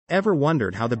Ever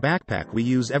wondered how the backpack we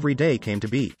use every day came to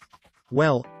be?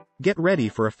 Well, get ready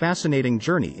for a fascinating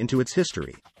journey into its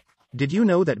history. Did you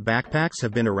know that backpacks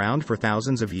have been around for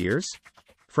thousands of years?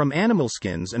 From animal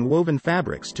skins and woven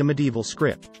fabrics to medieval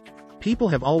scrip, people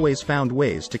have always found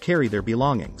ways to carry their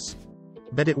belongings.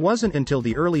 But it wasn't until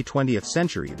the early 20th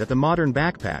century that the modern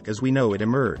backpack as we know it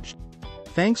emerged.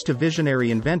 Thanks to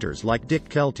visionary inventors like Dick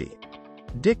Kelty.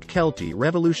 Dick Kelty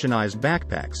revolutionized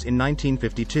backpacks in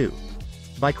 1952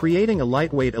 by creating a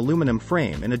lightweight aluminum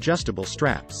frame and adjustable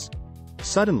straps.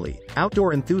 Suddenly,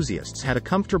 outdoor enthusiasts had a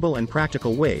comfortable and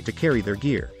practical way to carry their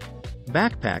gear.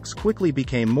 Backpacks quickly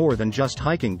became more than just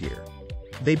hiking gear.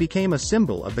 They became a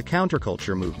symbol of the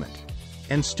counterculture movement.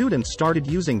 And students started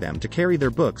using them to carry their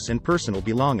books and personal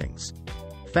belongings.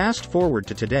 Fast forward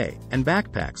to today, and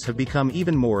backpacks have become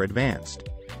even more advanced.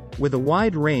 With a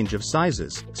wide range of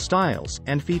sizes, styles,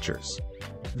 and features.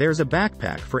 There's a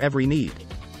backpack for every need.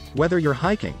 Whether you're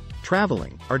hiking,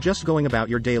 traveling, or just going about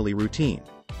your daily routine.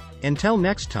 Until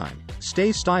next time,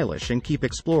 stay stylish and keep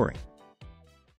exploring.